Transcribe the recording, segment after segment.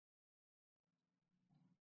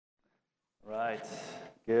Right.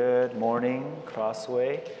 Good morning,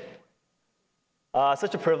 Crossway.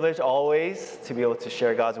 Such a privilege always to be able to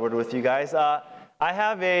share God's word with you guys. I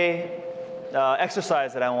have a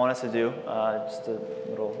exercise that I want us to do, just a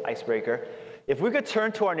little icebreaker. If we could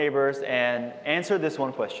turn to our neighbors and answer this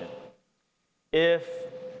one question. If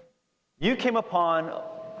you came upon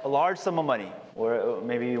a large sum of money, or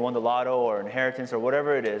maybe you won the lotto or inheritance or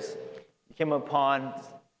whatever it is, you came upon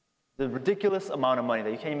the ridiculous amount of money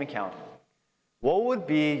that you can't even count, what would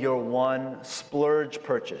be your one splurge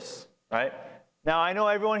purchase, right? Now, I know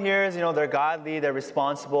everyone here is, they're godly, they're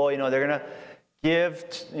responsible, they're going to give,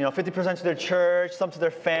 50% to their church, some to their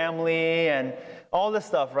family, and all this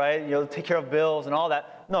stuff, right? Take care of bills and all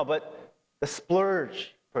that. No, but the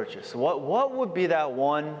splurge purchase, what would be that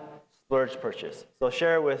one splurge purchase? So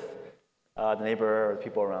share it with the neighbor or the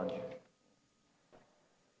people around you.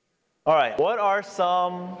 All right, what are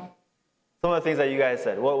some of the things that you guys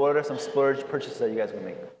said? What are some splurge purchases that you guys would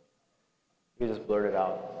make? You just blurt it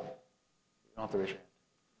out. You don't have to raise your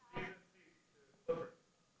hand.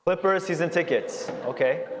 Clippers season tickets.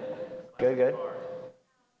 Okay. Good.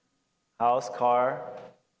 House, car.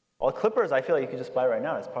 Well, Clippers, I feel like you could just buy right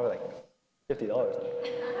now. It's probably like $50.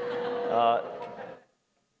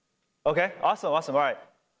 Okay, awesome. All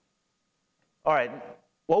right.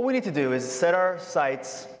 What we need to do is set our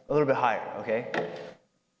sights a little bit higher, okay?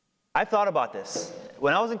 I thought about this.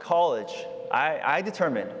 When I was in college, I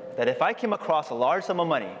determined that if I came across a large sum of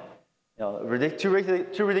money, too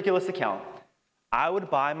ridiculous to count, I would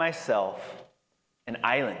buy myself an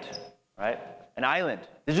island, right? An island.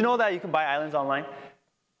 Did you know that you can buy islands online?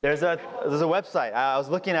 There's a website. I was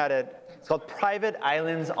looking at it. It's called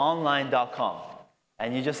privateislandsonline.com.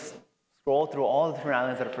 And you just scroll through all the different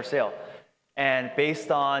islands that are for sale. And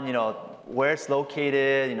based on, where it's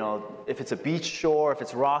located, if it's a beach shore, if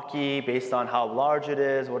it's rocky, based on how large it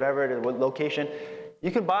is, whatever it is, what location,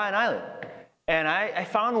 you can buy an island. And I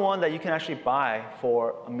found one that you can actually buy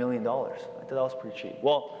for $1 million. I thought that was pretty cheap.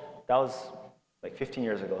 Well, that was like 15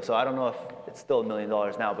 years ago, so I don't know if it's still $1 million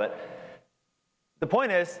now, but the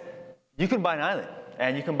point is, you can buy an island.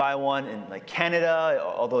 And you can buy one in like Canada,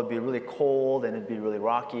 although it'd be really cold and it'd be really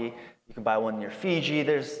rocky. You can buy one near Fiji.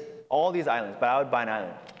 There's all these islands, but I would buy an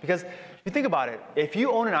island. Because if you think about it, if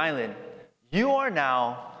you own an island, you are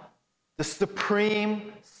now the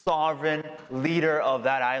supreme sovereign leader of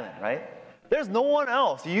that island, right? There's no one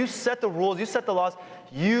else. You set the rules, you set the laws.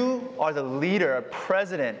 You are the leader,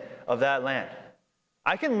 president of that land.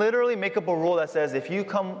 I can literally make up a rule that says if you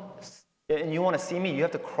come and you want to see me, you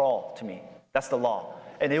have to crawl to me. That's the law.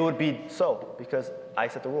 And it would be so because I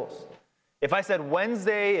set the rules. If I said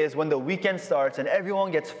Wednesday is when the weekend starts and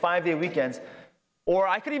everyone gets 5-day weekends, or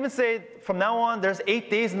I could even say from now on there's 8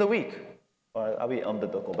 days in the week. I'll be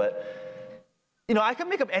unbiblical, but I could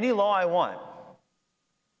make up any law I want.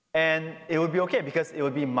 And it would be okay because it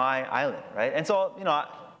would be my island, right? And so, you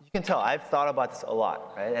can tell I've thought about this a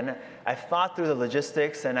lot, right? And I've thought through the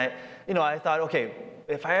logistics and I thought, okay,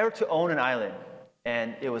 if I were to own an island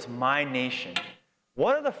and it was my nation,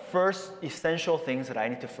 what are the first essential things that I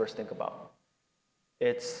need to first think about?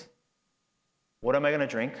 It's, what am I going to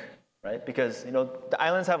drink, right? Because, the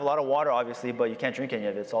islands have a lot of water, obviously, but you can't drink any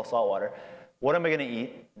of it. It's all salt water. What am I going to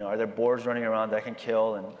eat? Are there boars running around that I can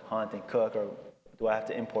kill and hunt and cook, or do I have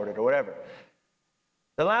to import it or whatever?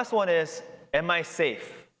 The last one is, am I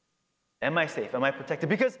safe? Am I safe? Am I protected?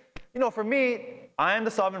 Because, for me, I am the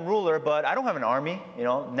sovereign ruler, but I don't have an army.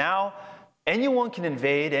 Now anyone can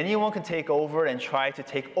invade, anyone can take over and try to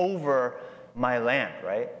take over my land,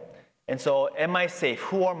 right? And so, am I safe?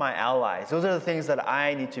 Who are my allies? Those are the things that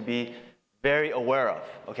I need to be very aware of,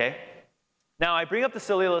 okay? Now, I bring up the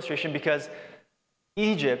silly illustration because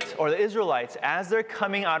Egypt, or the Israelites, as they're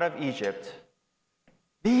coming out of Egypt,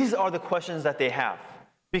 these are the questions that they have.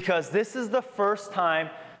 Because this is the first time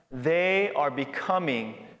they are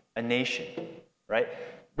becoming a nation, right?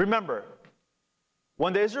 Remember,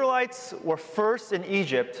 when the Israelites were first in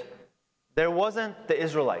Egypt, there wasn't the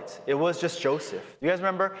Israelites. It was just Joseph. Do you guys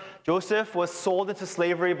remember? Joseph was sold into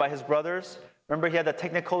slavery by his brothers. Remember, he had that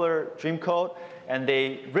Technicolor dream coat, and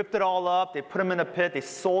they ripped it all up. They put him in a pit. They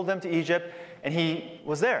sold him to Egypt, and he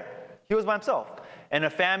was there. He was by himself. And a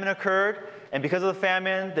famine occurred, and because of the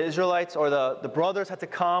famine, the Israelites, or the brothers, had to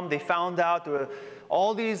come. They found out there were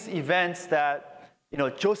all these events that,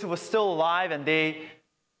 Joseph was still alive, and they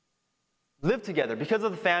lived together. Because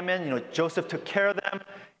of the famine, Joseph took care of them,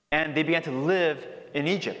 and they began to live in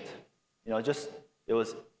Egypt. It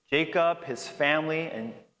was Jacob, his family,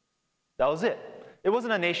 and that was it. It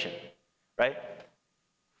wasn't a nation, right?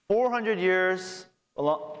 400 years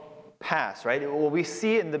passed, right? What we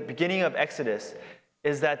see in the beginning of Exodus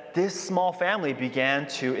is that this small family began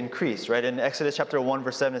to increase, right? In Exodus chapter 1,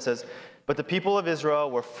 verse 7, it says, "But the people of Israel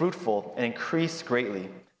were fruitful and increased greatly.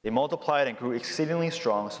 They multiplied and grew exceedingly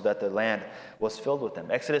strong so that the land was filled with them."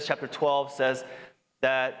 Exodus chapter 12 says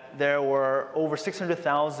that there were over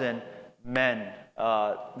 600,000 men,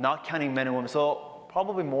 not counting men and women. So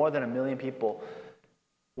probably more than 1 million people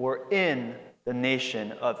were in the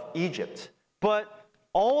nation of Egypt. But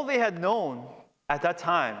all they had known at that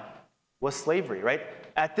time was slavery, right?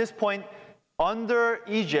 At this point, under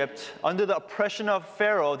Egypt, under the oppression of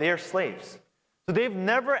Pharaoh, they are slaves. So they've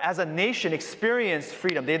never, as a nation, experienced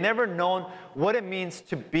freedom. They've never known what it means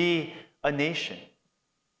to be a nation.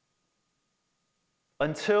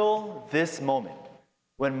 Until this moment,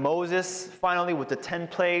 when Moses finally, with the 10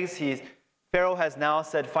 plagues, Pharaoh has now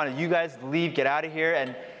said, "Fine, you guys leave, get out of here."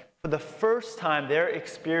 And for the first time, they're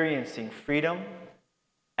experiencing freedom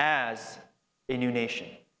as a new nation,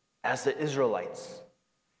 as the Israelites.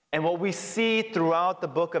 And what we see throughout the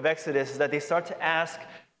book of Exodus is that they start to ask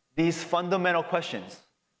these fundamental questions.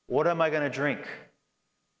 What am I going to drink?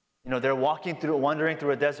 They're wandering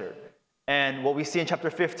through a desert. And what we see in chapter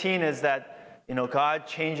 15 is that, God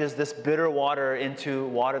changes this bitter water into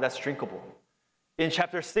water that's drinkable. In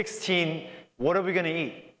chapter 16, what are we going to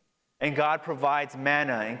eat? And God provides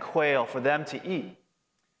manna and quail for them to eat.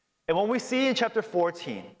 And what we see in chapter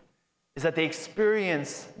 14 is that they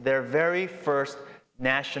experience their very first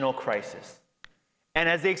national crisis. And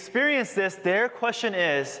as they experience this, their question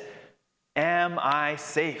is, am I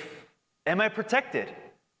safe? Am I protected?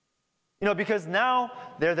 Because now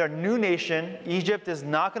they're their new nation. Egypt is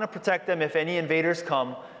not going to protect them if any invaders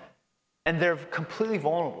come. And they're completely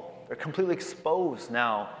vulnerable. They're completely exposed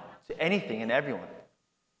now to anything and everyone.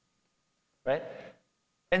 Right?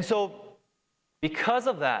 And so, because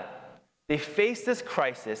of that, they face this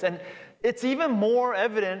crisis. And it's even more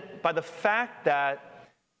evident by the fact that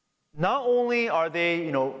not only are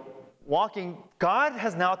they, walking, God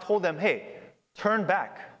has now told them, "Hey, turn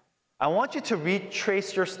back. I want you to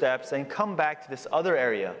retrace your steps and come back to this other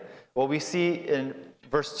area." What we see in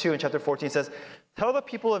verse 2 in chapter 14 says, "Tell the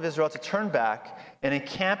people of Israel to turn back and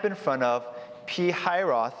encamp in front of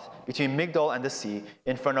Pi-Hiroth, between Migdol and the sea,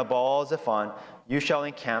 in front of Baal-Zephon. You shall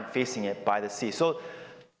encamp facing it by the sea." So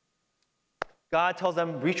God tells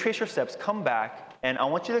them, retrace your steps, come back, and I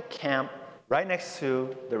want you to camp right next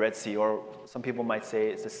to the Red Sea, or some people might say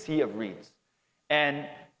it's the Sea of Reeds. And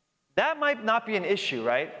that might not be an issue,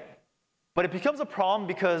 right? But it becomes a problem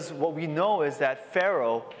because what we know is that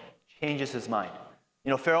Pharaoh changes his mind.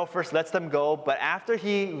 Pharaoh first lets them go, but after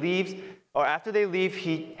they leave,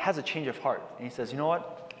 he has a change of heart. And he says, "You know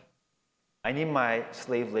what? I need my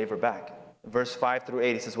slave labor back." Verse 5 through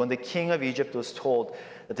 8, he says, "When the king of Egypt was told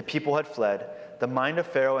that the people had fled, the mind of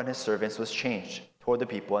Pharaoh and his servants was changed toward the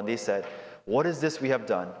people, and they said, 'What is this we have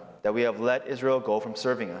done, that we have let Israel go from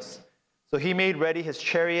serving us?' So he made ready his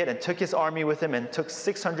chariot and took his army with him and took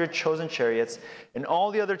 600 chosen chariots and all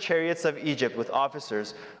the other chariots of Egypt with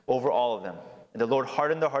officers over all of them. And the Lord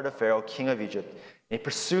hardened the heart of Pharaoh, king of Egypt, and he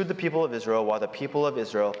pursued the people of Israel while the people of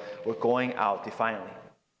Israel were going out defiantly."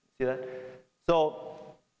 See that?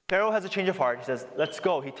 So Pharaoh has a change of heart. He says, "Let's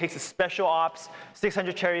go." He takes his special ops,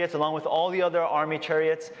 600 chariots, along with all the other army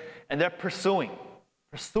chariots, and they're pursuing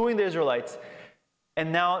the Israelites.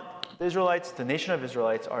 And now the Israelites, the nation of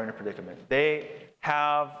Israelites, are in a predicament. They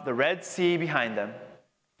have the Red Sea behind them.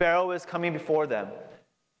 Pharaoh is coming before them,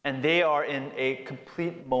 and they are in a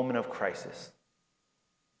complete moment of crisis.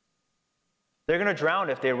 They're going to drown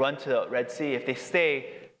if they run to the Red Sea. If they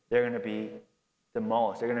stay, they're going to be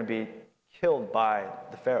demolished. They're going to be killed by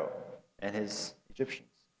the Pharaoh and his Egyptians.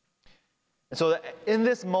 And so in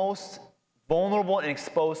this most vulnerable and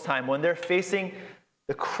exposed time, when they're facing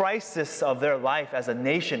the crisis of their life as a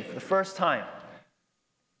nation for the first time,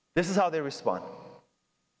 this is how they respond.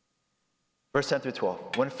 Verse 10 through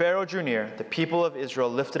 12. "When Pharaoh drew near, the people of Israel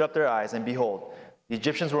lifted up their eyes, and behold, the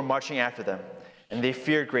Egyptians were marching after them, and they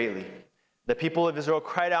feared greatly. The people of Israel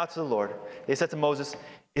cried out to the Lord. They said to Moses,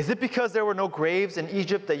 'Is it because there were no graves in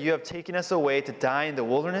Egypt that you have taken us away to die in the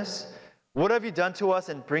wilderness? What have you done to us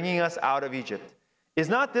in bringing us out of Egypt? Is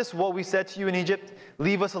not this what we said to you in Egypt?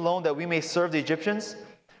 Leave us alone that we may serve the Egyptians?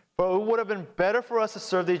 For it would have been better for us to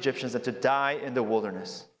serve the Egyptians than to die in the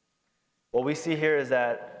wilderness.'" What we see here is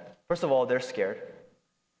that, first of all, they're scared.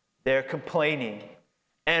 They're complaining.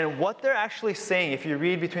 And what they're actually saying, if you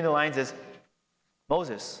read between the lines, is,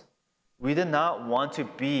 "Moses, we did not want to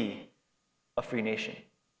be a free nation.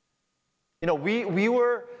 We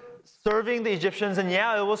were serving the Egyptians, and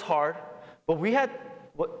yeah, it was hard, but we had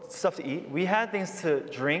stuff to eat. We had things to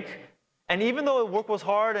drink. And even though the work was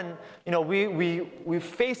hard and we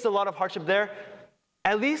faced a lot of hardship there,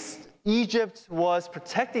 At least Egypt was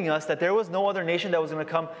protecting us, that there was no other nation that was going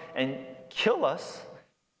to come and kill us.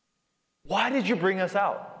 Why did you bring us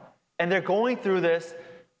out? And they're going through this.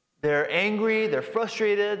 They're angry, they're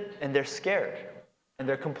frustrated, and they're scared, and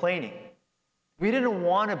they're complaining. We didn't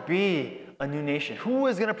want to be a new nation. Who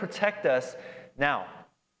is going to protect us now?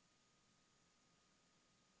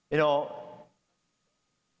 You know,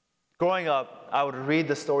 growing up, I would read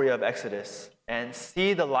the story of Exodus and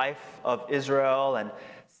see the life of Israel and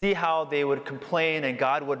see how they would complain and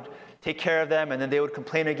God would take care of them, and then they would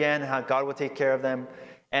complain again and how God would take care of them.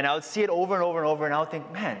 And I would see it over and over and over, and I would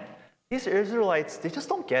think, man, these Israelites, they just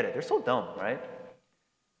don't get it. They're so dumb, right?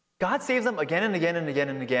 God saves them again and again and again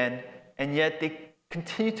and again, and yet they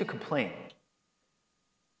continue to complain.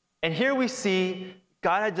 And here we see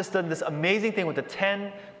God had just done this amazing thing with the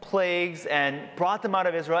 10 plagues and brought them out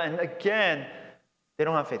of Israel, and again, they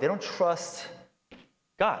don't have faith. They don't trust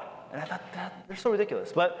God. And I thought, they're so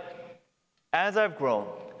ridiculous. But as I've grown,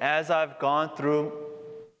 as I've gone through,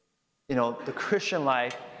 the Christian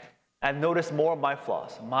life, I've noticed more of my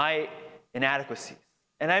flaws, my inadequacies.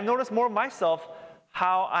 And I've noticed more of myself,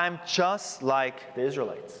 how I'm just like the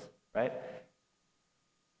Israelites, right?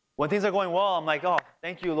 When things are going well, I'm like, oh,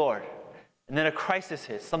 thank you, Lord. And then a crisis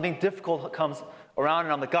hits. Something difficult comes around,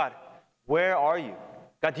 and I'm like, God, where are you?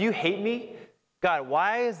 God, do you hate me? God,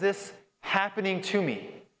 why is this happening to me?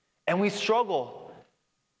 And we struggle,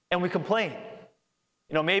 and we complain.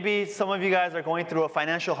 Maybe some of you guys are going through a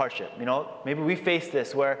financial hardship. Maybe we face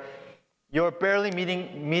this where you're barely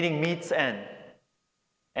meeting meets end.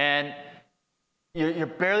 And you're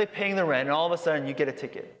barely paying the rent, and all of a sudden you get a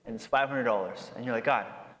ticket, and it's $500. And you're like, God,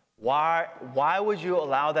 why would you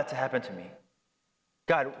allow that to happen to me?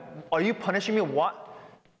 God, are you punishing me? What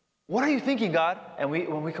are you thinking, God? And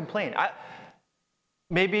when we complain.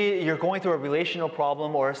 Maybe you're going through a relational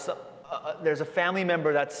problem, or there's a family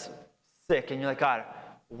member that's sick, and you're like, God,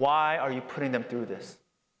 why are you putting them through this?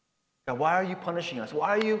 God, why are you punishing us? Why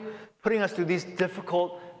are you putting us through these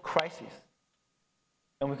difficult crises?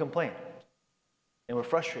 And we complain. And we're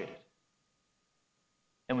frustrated.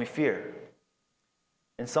 And we fear.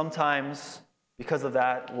 And sometimes, because of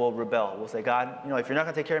that, we'll rebel. We'll say, God, if you're not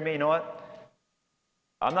going to take care of me, you know what?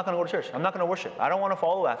 I'm not going to go to church. I'm not going to worship. I don't want to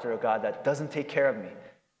follow after a God that doesn't take care of me.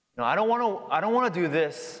 I don't want to do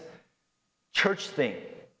this church thing,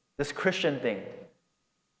 this Christian thing.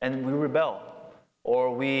 And we rebel,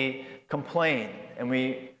 or we complain, and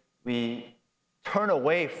we turn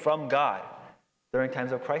away from God during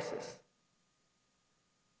times of crisis.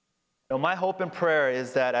 My hope and prayer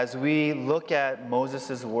is that as we look at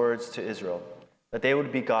Moses' words to Israel, that they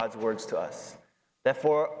would be God's words to us. That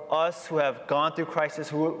for us who have gone through crisis,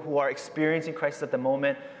 who are experiencing crisis at the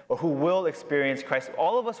moment, or who will experience crisis,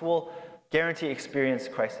 all of us will guarantee experience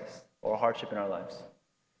crisis or hardship in our lives.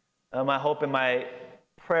 My hope and my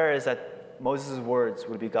prayer is that Moses' words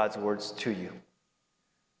would be God's words to you.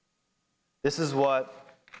 This is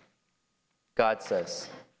what God says.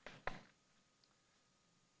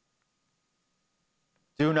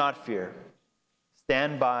 Do not fear.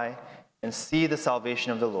 Stand by and see the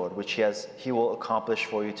salvation of the Lord, which he will accomplish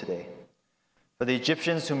for you today. For the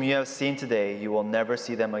Egyptians whom you have seen today, you will never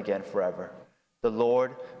see them again forever. The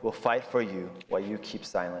Lord will fight for you while you keep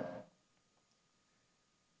silent.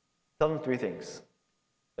 Tell them 3 things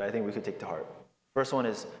that I think we could take to heart. First one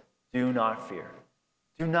is, do not fear.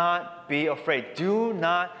 Do not be afraid. Do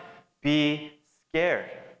not be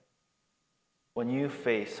scared when you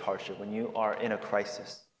face hardship, when you are in a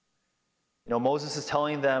crisis. Moses is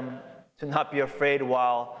telling them to not be afraid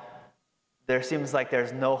while there seems like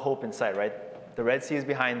there's no hope in sight, right? The Red Sea is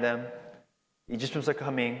behind them. The Egyptians are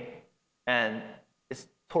coming, and it's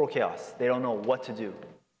total chaos. They don't know what to do.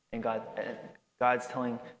 And God's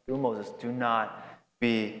telling through Moses, do not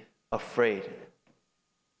be afraid.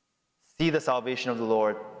 See the salvation of the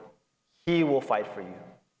Lord. He will fight for you,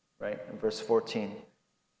 right? In verse 14,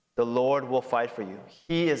 the Lord will fight for you.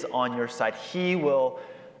 He is on your side. He will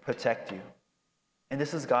protect you. And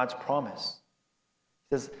this is God's promise.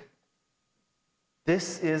 He says,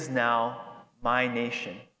 this is now my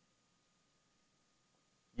nation.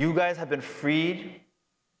 You guys have been freed.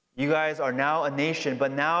 You guys are now a nation,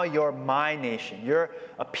 but now you're my nation. You're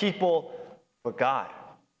a people for God.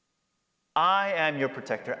 I am your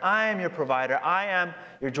protector. I am your provider. I am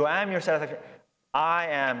your joy. I am your satisfaction. I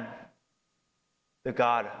am the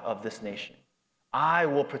God of this nation. I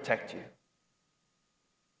will protect you.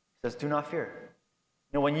 He says, do not fear.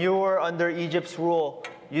 When you were under Egypt's rule,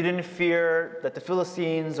 you didn't fear that the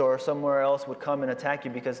Philistines or somewhere else would come and attack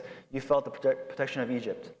you because you felt the protection of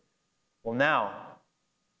Egypt. Well, now,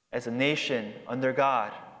 as a nation under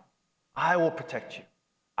God, I will protect you.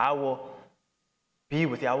 I will be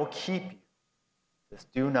with you. I will keep you. He says,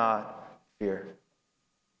 do not fear.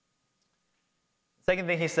 The second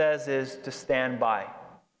thing he says is to stand by.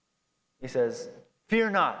 He says, fear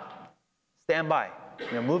not. Stand by.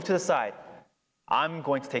 Move to the side. I'm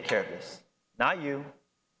going to take care of this. Not you,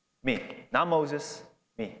 me. Not Moses,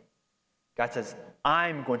 me. God says,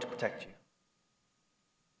 I'm going to protect you.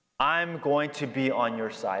 I'm going to be on your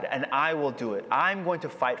side, and I will do it. I'm going to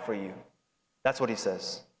fight for you. That's what he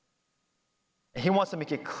says. And he wants to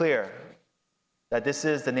make it clear that this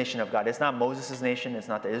is the nation of God. It's not Moses' nation. It's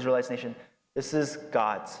not the Israelites' nation. This is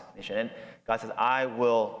God's nation. And God says, I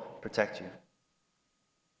will protect you.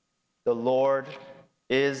 The Lord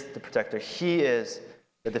is the protector. He is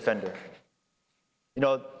the defender.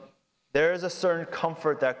 There is a certain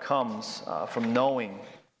comfort that comes from knowing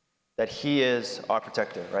that he is our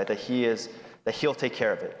protector, right? That he'll take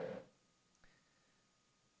care of it.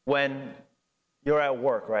 When you're at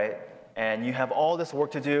work, right? And you have all this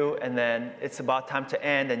work to do, and then it's about time to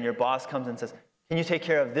end, and your boss comes and says, can you take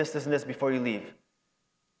care of this, this, and this before you leave?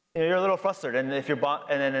 You're a little frustrated, and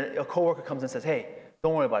then a coworker comes and says, hey,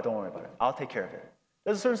 don't worry about it. I'll take care of it.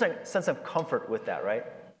 There's a certain sense of comfort with that, right?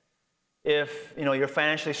 If you're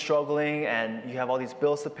financially struggling and you have all these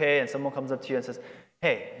bills to pay, and someone comes up to you and says,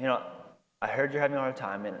 hey, I heard you're having a hard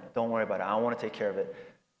time, and don't worry about it. I want to take care of it.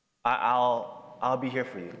 I'll be here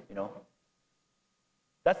for you.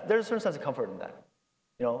 There's a certain sense of comfort in that.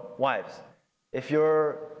 Wives, if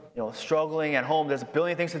you're struggling at home, there's a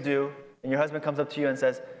billion things to do, and your husband comes up to you and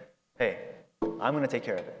says, hey, I'm going to take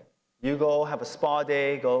care of it. You go have a spa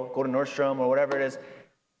day, go to Nordstrom or whatever it is.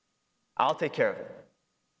 I'll take care of it.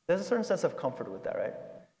 There's a certain sense of comfort with that, right?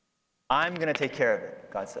 I'm going to take care of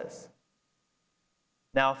it, God says.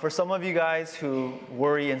 Now, for some of you guys who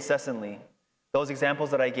worry incessantly, those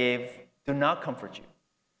examples that I gave do not comfort you.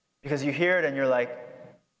 Because you hear it and you're like,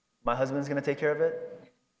 my husband's going to take care of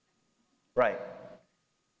it? Right.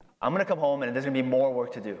 I'm going to come home and there's going to be more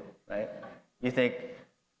work to do, right? You think,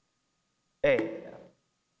 hey,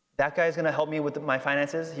 that guy's going to help me with my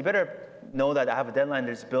finances. He better know that I have a deadline,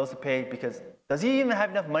 there's bills to pay, because does he even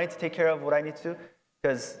have enough money to take care of what I need to do?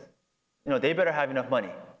 Because, they better have enough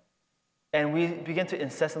money. And we begin to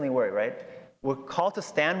incessantly worry, right? We're called to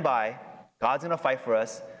stand by. God's going to fight for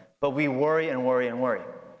us, but we worry and worry and worry.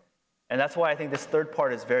 And that's why I think this third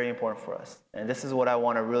part is very important for us. And this is what I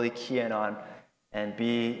want to really key in on and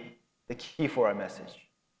be the key for our message.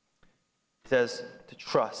 It says to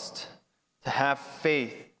trust, to have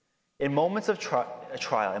faith. In moments of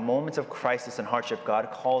trial, in moments of crisis and hardship, God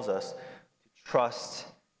calls us to trust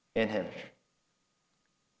in him.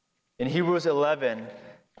 In Hebrews 11,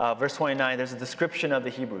 verse 29, there's a description of the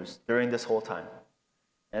Hebrews during this whole time.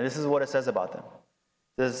 And this is what it says about them.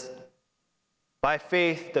 It says, by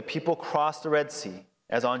faith, the people crossed the Red Sea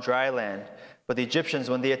as on dry land, but the Egyptians,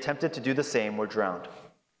 when they attempted to do the same, were drowned.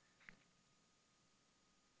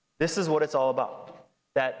 This is what it's all about.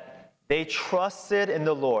 That they trusted in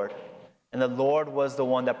the Lord, and the Lord was the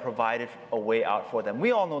one that provided a way out for them. We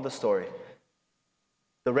all know the story.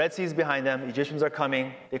 The Red Sea is behind them. Egyptians are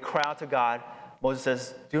coming. They cry out to God. Moses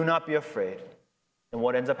says, do not be afraid. And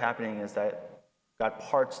what ends up happening is that God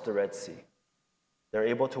parts the Red Sea. They're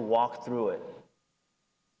able to walk through it.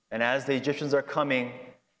 And as the Egyptians are coming,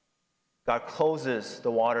 God closes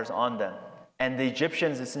the waters on them. And the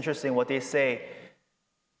Egyptians, it's interesting what they say,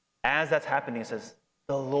 as that's happening, it says,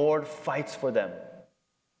 the Lord fights for them.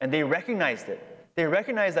 And they recognized it. They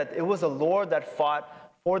recognized that it was the Lord that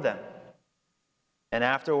fought for them. And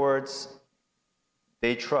afterwards,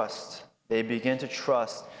 they trust. They begin to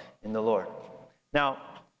trust in the Lord. Now,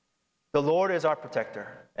 the Lord is our protector.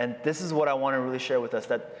 And this is what I want to really share with us,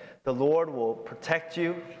 that the Lord will protect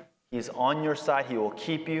you. He's on your side. He will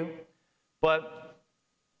keep you. But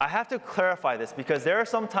I have to clarify this, because there are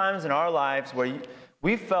some times in our lives where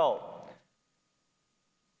we felt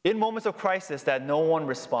in moments of crisis that no one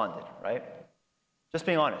responded, right? Just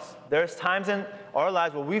being honest. There's times in our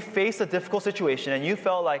lives where we faced a difficult situation and you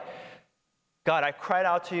felt like, God, I cried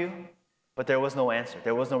out to you, but there was no answer.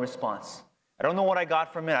 There was no response. I don't know what I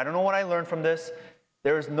got from it. I don't know what I learned from this.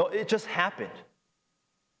 It just happened.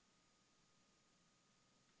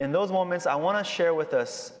 In those moments, I want to share with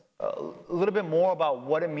us a little bit more about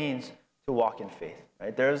what it means to walk in faith,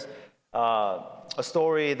 right? There's a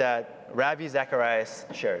story that Ravi Zacharias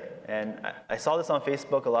shared, and I saw this on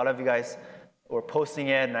Facebook. A lot of you guys were posting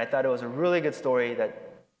it, and I thought it was a really good story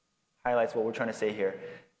that highlights what we're trying to say here.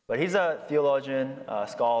 But he's a theologian, a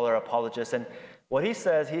scholar, apologist, and what he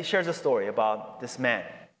says, he shares a story about this man.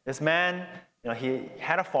 This man, he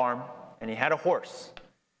had a farm, and he had a horse.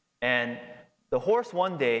 And the horse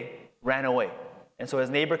one day ran away, And so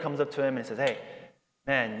his neighbor comes up to him and says, hey,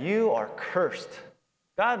 man, you are cursed.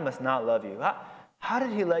 God must not love you. How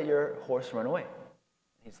did he let your horse run away?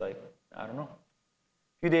 He's like, I don't know.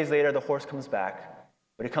 A few days later, the horse comes back,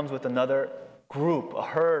 but he comes with another group, a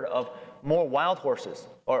herd of more wild horses,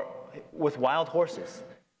 or with wild horses,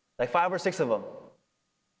 like 5 or 6 of them.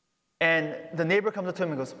 And the neighbor comes up to him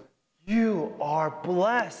and goes, you are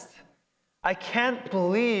blessed. I can't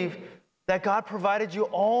believe that God provided you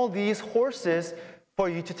all these horses for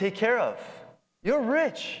you to take care of. You're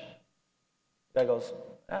rich. The guy goes,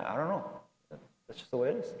 I don't know. That's just the way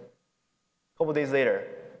it is. A couple days later,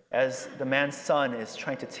 as the man's son is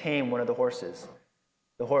trying to tame one of the horses,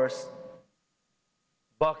 the horse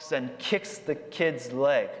bucks and kicks the kid's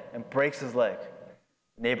leg and breaks his leg.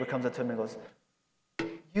 The neighbor comes up to him and goes,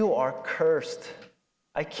 you are cursed.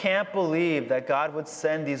 I can't believe that God would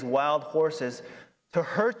send these wild horses to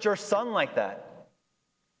hurt your son like that.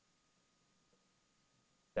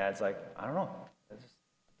 Dad's like, I don't know. That's just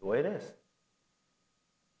the way it is.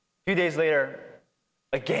 A few days later,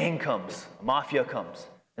 a gang comes, a mafia comes,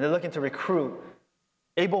 and they're looking to recruit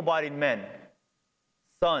able-bodied men,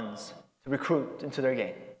 sons, to recruit into their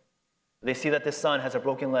gang. They see that this son has a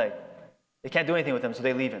broken leg. They can't do anything with him, so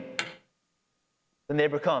they leave him. The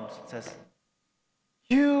neighbor comes and says,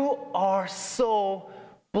 you are so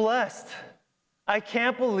blessed. I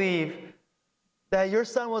can't believe that your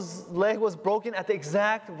son's leg was broken at the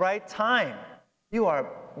exact right time. You are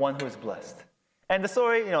one who is blessed. And the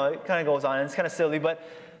story, it kind of goes on, and it's kind of silly, but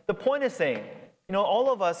the point is saying,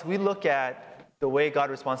 all of us, we look at the way God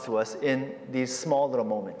responds to us in these small little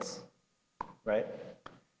moments, right?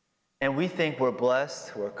 And we think we're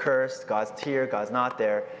blessed, we're cursed, God's here, God's not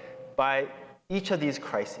there, by each of these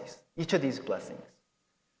crises, each of these blessings.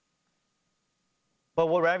 But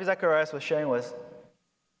what Rabbi Zacharias was sharing was,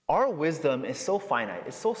 our wisdom is so finite,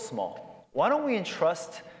 it's so small. Why don't we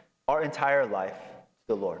entrust our entire life to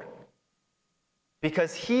the Lord?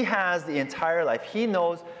 Because He has the entire life. He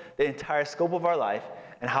knows the entire scope of our life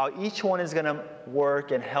and how each one is going to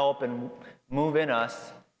work and help and move in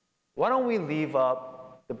us. Why don't we leave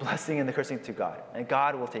up the blessing and the cursing to God, and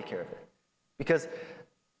God will take care of it? Because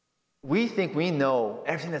we think we know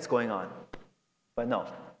everything that's going on, but no.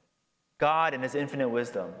 God, in His infinite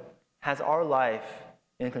wisdom, has our life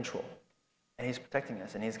in control, and He's protecting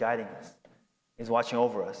us, and He's guiding us. He's watching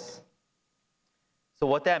over us. So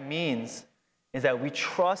what that means is that we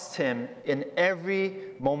trust Him in every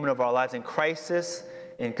moment of our lives, in crisis,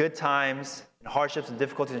 in good times, in hardships and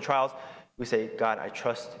difficulties and trials. We say, God, I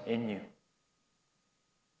trust in you.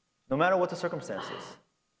 No matter what the circumstances.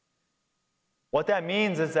 What that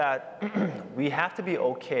means is that we have to be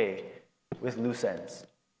okay with loose ends.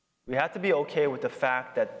 We have to be okay with the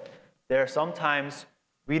fact that there are sometimes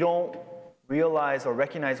we don't realize or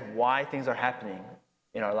recognize why things are happening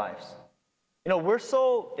in our lives. We're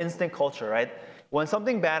so instant culture, right? When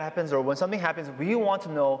something bad happens or when something happens, we want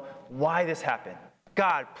to know why this happened.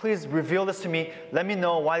 God, please reveal this to me. Let me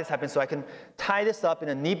know why this happened so I can tie this up in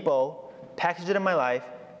a neat bow, package it in my life,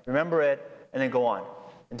 remember it, and then go on.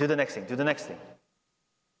 And do the next thing.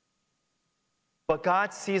 But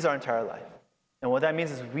God sees our entire life. And what that means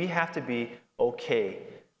is we have to be okay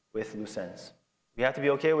with loose ends. We have to be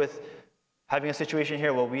okay with having a situation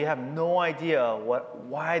here where we have no idea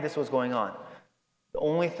why this was going on. The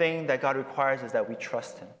only thing that God requires is that we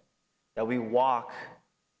trust Him, that we walk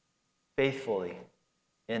faithfully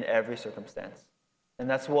in every circumstance. And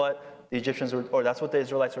that's what the Egyptians were, or that's what the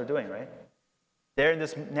Israelites were doing, right? They're in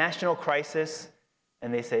this national crisis,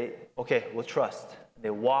 and they say, okay, we'll trust. They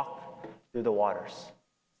walk through the waters.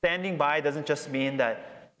 Standing by doesn't just mean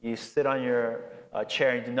that you sit on your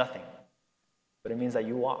chair and do nothing, but it means that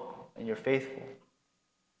you walk and you're faithful.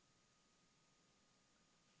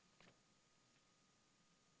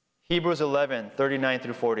 Hebrews 11, 39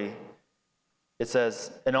 through 40, it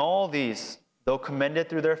says, and all these, though commended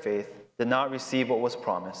through their faith, did not receive what was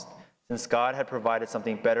promised, since God had provided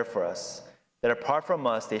something better for us, that apart from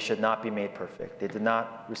us they should not be made perfect. They did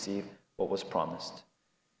not receive what was promised.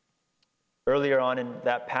 Earlier on in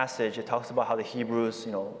that passage, it talks about how the Hebrews,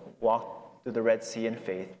 walked through the Red Sea in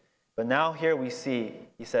faith. But now here we see,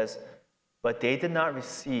 he says, but they did not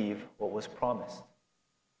receive what was promised.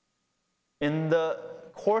 In the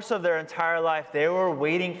course of their entire life, they were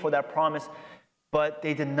waiting for that promise, but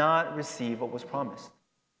they did not receive what was promised.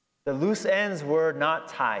 The loose ends were not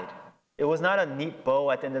tied. It was not a neat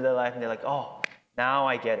bow at the end of their life, and they're like, oh, now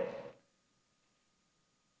I get it.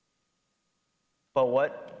 But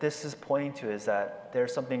what this is pointing to is that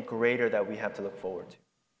there's something greater that we have to look forward to.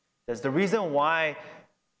 There's the reason why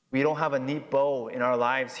we don't have a neat bow in our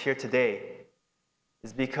lives here today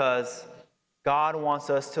is because God wants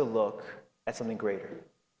us to look at something greater,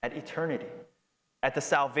 at eternity, at the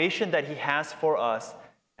salvation that he has for us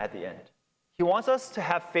at the end. He wants us to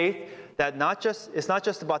have faith that it's not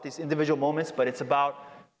just about these individual moments, but it's about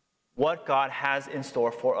what God has in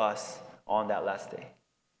store for us on that last day.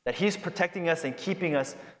 That he's protecting us and keeping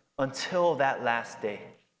us until that last day.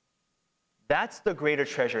 That's the greater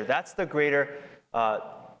treasure. That's the greater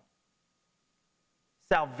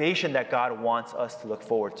salvation that God wants us to look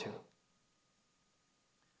forward to.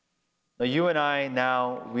 Now, you and I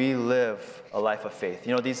now, we live a life of faith.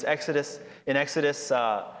 In Exodus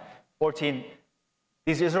 14,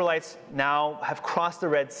 these Israelites now have crossed the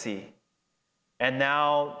Red Sea, and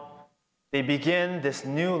now they begin this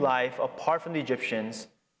new life apart from the Egyptians,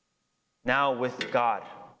 now with God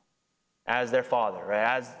as their father,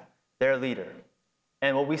 right, as their leader.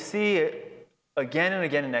 And what we see again and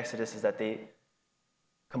again in Exodus is that they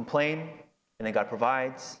complain, and then God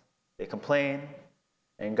provides. They complain,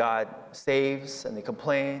 and God saves, and they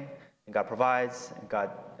complain, and God provides,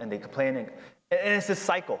 and they complain, and it's this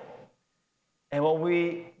cycle. And what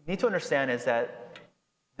we need to understand is that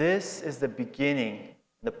this is the beginning,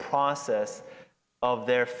 the process of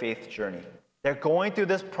their faith journey. They're going through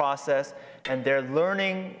this process, and they're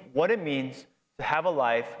learning what it means to have a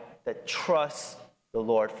life that trusts the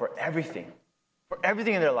Lord for everything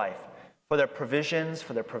in their life, for their provisions,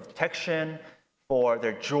 for their protection, for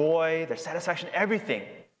their joy, their satisfaction, everything.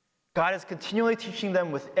 God is continually teaching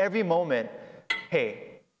them with every moment, hey,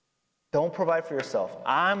 don't provide for yourself.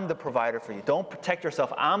 I'm the provider for you. Don't protect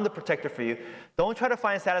yourself. I'm the protector for you. Don't try to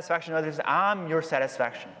find satisfaction in others. I'm your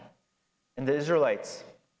satisfaction. And the Israelites,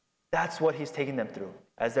 that's what he's taking them through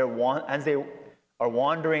as they are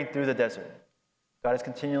wandering through the desert. God is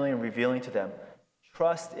continually revealing to them,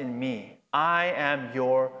 trust in me. I am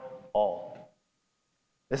your all.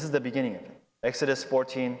 This is the beginning of it. Exodus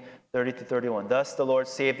 14, 30-31. Thus the Lord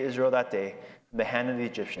saved Israel that day from the hand of the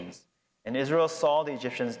Egyptians. And Israel saw the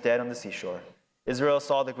Egyptians dead on the seashore. Israel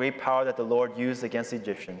saw the great power that the Lord used against the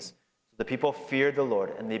Egyptians. So the people feared the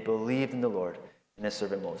Lord, and they believed in the Lord and his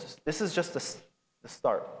servant Moses. This is just the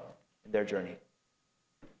start in their journey.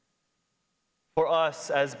 For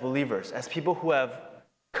us as believers, as people who have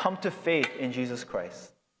come to faith in Jesus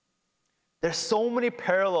Christ, there's so many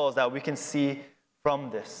parallels that we can see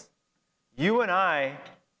from this. You and I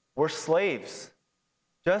were slaves,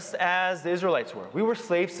 just as the Israelites were. We were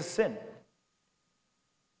slaves to sin.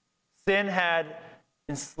 Sin had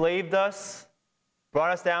enslaved us,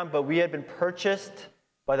 brought us down, but we had been purchased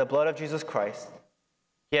by the blood of Jesus Christ.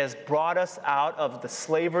 He has brought us out of the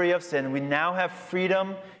slavery of sin. We now have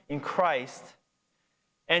freedom in Christ.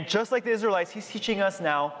 And just like the Israelites, he's teaching us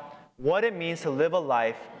now what it means to live a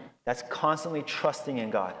life that's constantly trusting in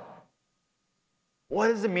God. What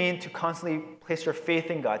does it mean to constantly place your faith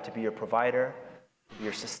in God, to be your provider, to be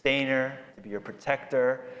your sustainer, to be your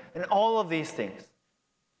protector, and all of these things?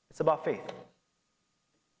 It's about faith.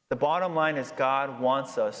 The bottom line is God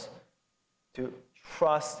wants us to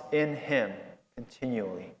trust in him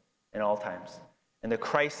continually in all times. And the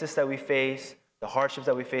crisis that we face, the hardships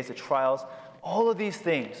that we face, the trials, all of these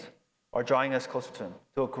things are drawing us closer to him,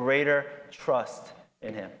 to a greater trust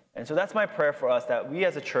in him. And so that's my prayer for us, that we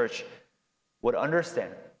as a church would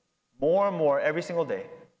understand more and more every single day,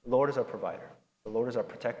 the Lord is our provider. The Lord is our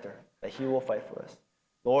protector, that he will fight for us.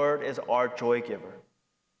 Lord is our joy giver,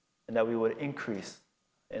 and that we would increase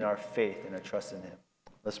in our faith and our trust in him.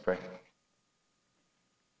 Let's pray.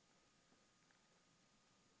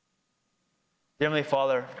 Dear Heavenly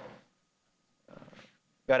Father,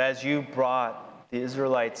 God, as you brought the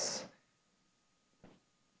Israelites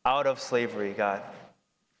out of slavery, God,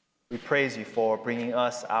 we praise you for bringing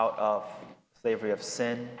us out of slavery of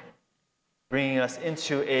sin, bringing us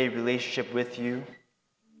into a relationship with you.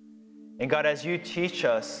 And God, as you teach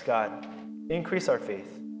us, God, increase our faith.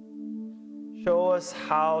 Show us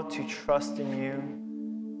how to trust in you.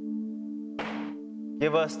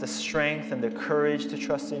 Give us the strength and the courage to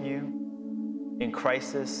trust in you in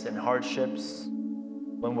crisis and hardships,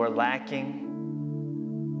 when we're lacking.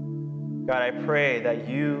 God, I pray that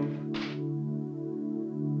you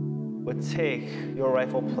would take your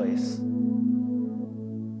rightful place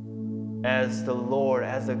as the Lord,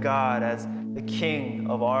 as the God, as the King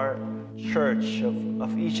of our church,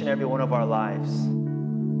 of each and every one of our lives,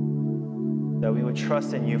 that we would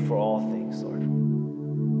trust in you for all things, Lord.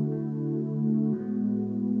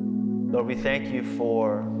 Lord, we thank you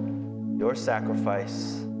for your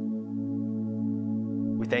sacrifice.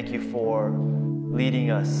 We thank you for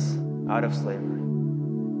leading us out of slavery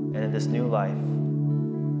and in this new life.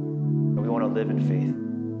 And we want to live in faith.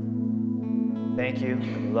 Thank you.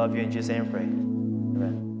 We love you. In Jesus' name we pray.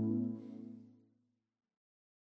 Amen.